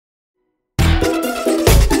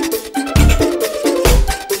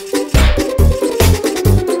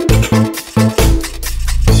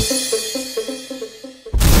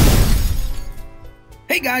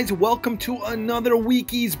guys, welcome to another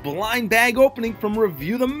Wikkeez blind bag opening from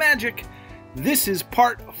Review the Magic. This is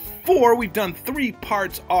part 4. We've done 3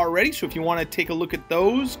 parts already, so if you want to take a look at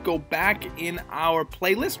those, go back in our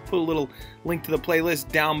playlist. Put a little link to the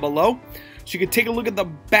playlist down below. So you can take a look at the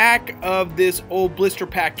back of this old blister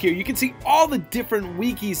pack here. You can see all the different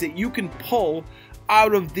Wikkeez that you can pull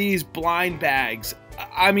out of these blind bags.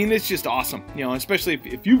 I mean, it's just awesome, you know, especially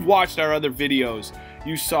if you've watched our other videos,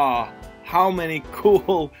 you saw how many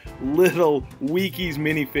cool little Wikkeez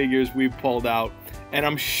minifigures we've pulled out, and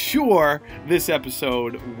I'm sure this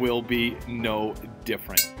episode will be no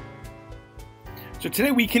different. So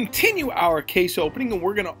today we continue our case opening, and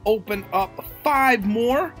we're going to open up 5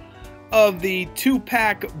 more of the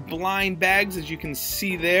 2-pack blind bags, as you can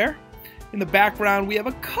see there. In the background, we have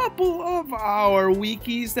a couple of our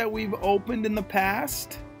Wikkeez that we've opened in the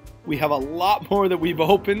past. We have a lot more that we've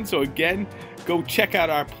opened, so again, go check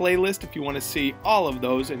out our playlist if you want to see all of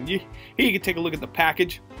those. And here you can take a look at the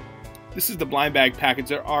package. This is the blind bag package.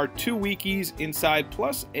 There are 2 Wikkeez inside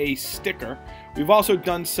plus a sticker. We've also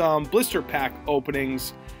done some blister pack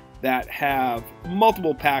openings that have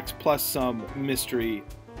multiple packs plus some mystery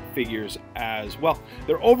figures as well.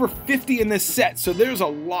 There are over 50 in this set, so there's a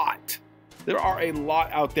lot. There are a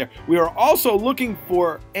lot out there. We are also looking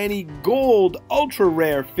for any gold ultra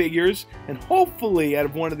rare figures, and hopefully out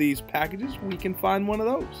of one of these packages we can find one of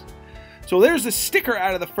those. So there's a sticker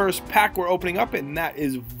out of the first pack we're opening up, and that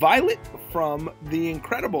is Violet from The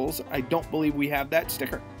Incredibles. I don't believe we have that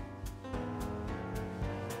sticker.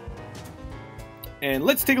 And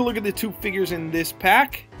let's take a look at the 2 figures in this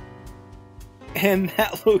pack. And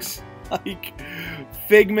that looks like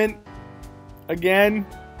Figment again.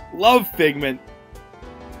 Love Figment.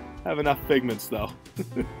 Have enough Figments though.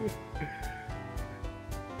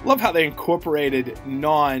 Love how they incorporated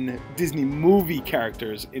non-Disney movie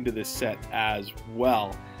characters into this set as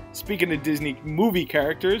well. Speaking of Disney movie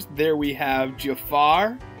characters, there we have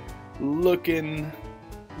Jafar, looking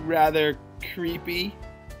rather creepy,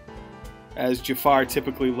 as Jafar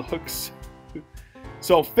typically looks.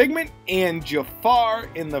 So Figment and Jafar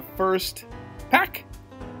in the first pack.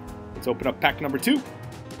 Let's open up pack number 2.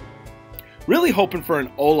 Really hoping for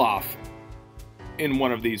an Olaf in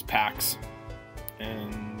one of these packs.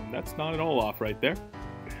 And that's not an Olaf right there.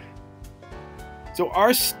 So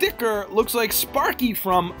our sticker looks like Sparky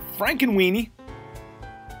from Frankenweenie.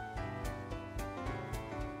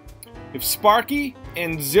 If Sparky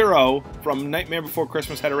and Zero from Nightmare Before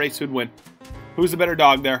Christmas had a race, who'd win? Who's the better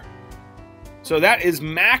dog there? So that is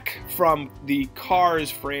Mack from the Cars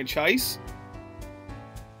franchise.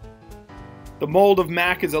 The mold of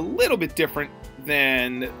Mack is a little bit different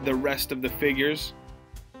than the rest of the figures.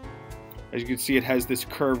 As you can see, it has this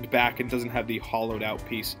curved back and doesn't have the hollowed out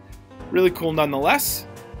piece. Really cool nonetheless.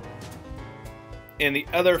 And the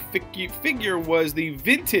other figure was the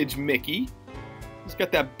vintage Mickey. He's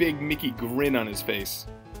got that big Mickey grin on his face.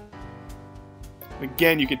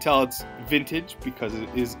 Again, you can tell it's vintage because it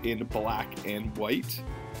is in black and white.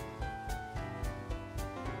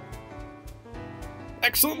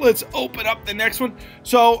 Excellent, let's open up the next one.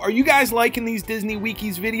 So, are you guys liking these Disney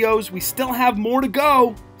Wikkeez videos? We still have more to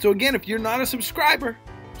go. So again, if you're not a subscriber,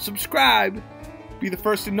 subscribe. Be the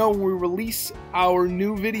first to know when we release our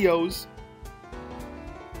new videos.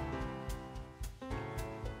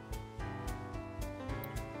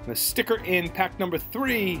 The sticker in pack number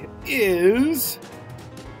 3 is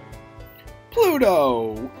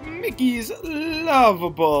Pluto, Mickey's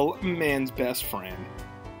lovable man's best friend.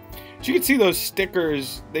 So you can see those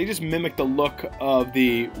stickers, they just mimic the look of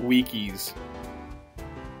the Wikkeez.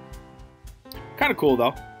 Kind of cool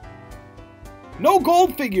though. No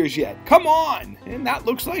gold figures yet, come on! And that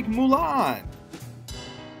looks like Mulan.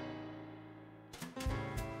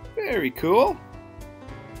 Very cool.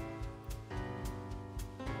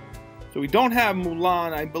 So we don't have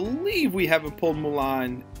Mulan. I believe we haven't pulled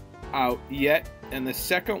Mulan out yet. And the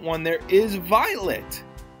second one there is Violet.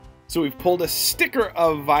 So we've pulled a sticker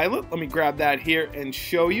of Violet. Let me grab that here and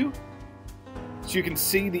show you. So you can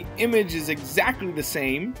see the image is exactly the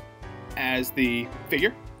same as the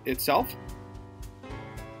figure itself.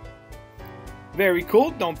 Very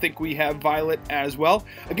cool. Don't think we have Violet as well.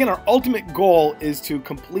 Again, our ultimate goal is to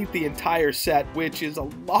complete the entire set, which is a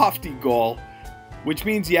lofty goal. Which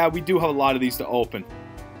means, yeah, we do have a lot of these to open.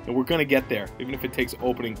 And we're going to get there. Even if it takes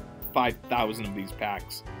opening 5,000 of these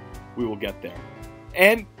packs, we will get there.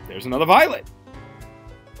 And there's another Violet.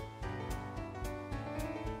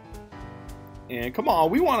 And come on,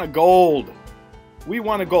 we want a gold. We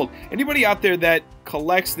want a gold. Anybody out there that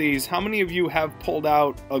collects these, how many of you have pulled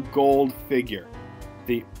out a gold figure?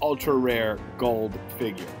 The ultra rare gold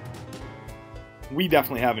figure. We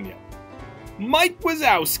definitely haven't yet. Mike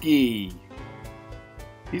Wazowski.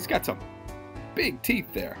 He's got some big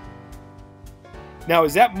teeth there. Now,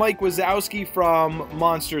 is that Mike Wazowski from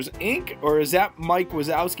Monsters, Inc., or is that Mike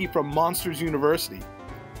Wazowski from Monsters University?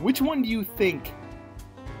 Which one do you think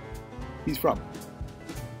he's from?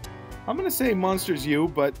 I'm going to say Monsters U,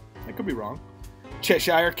 but I could be wrong.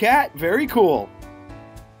 Cheshire Cat, very cool.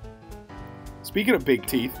 Speaking of big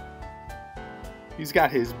teeth, he's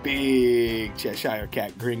got his big Cheshire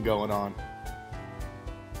Cat grin going on.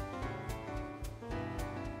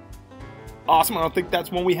 Awesome, I don't think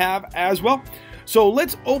that's one we have as well. So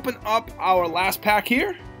let's open up our last pack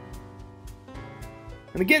here.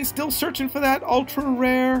 And again, still searching for that ultra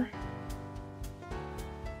rare.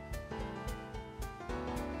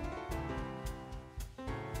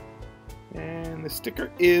 And the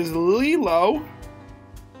sticker is Lilo.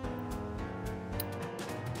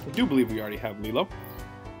 I do believe we already have Lilo.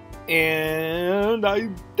 And I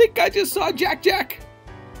think I just saw Jack.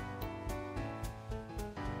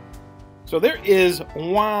 So there is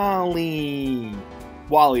Wally.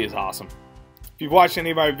 Wally is awesome. If you've watched any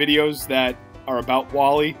of our videos that are about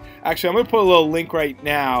Wally, actually I'm going to put a little link right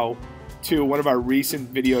now to one of our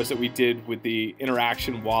recent videos that we did with the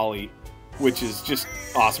interaction Wally, which is just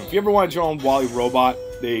awesome. If you ever wanted your own Wally robot,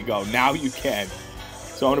 there you go. Now you can.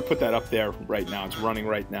 So I'm going to put that up there right now. It's running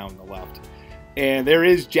right now on the left. And there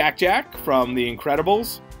is Jack from The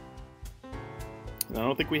Incredibles. And I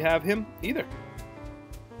don't think we have him either.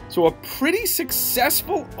 So a pretty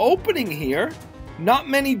successful opening here. Not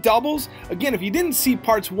many doubles. Again, if you didn't see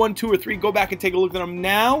parts 1, 2, or 3, go back and take a look at them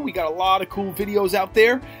now. We got a lot of cool videos out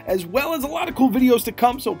there, as well as a lot of cool videos to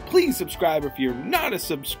come. So please subscribe if you're not a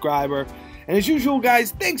subscriber. And as usual,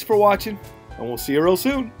 guys, thanks for watching, and we'll see you real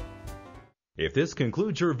soon. If this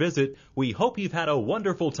concludes your visit, we hope you've had a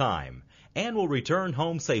wonderful time and will return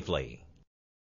home safely.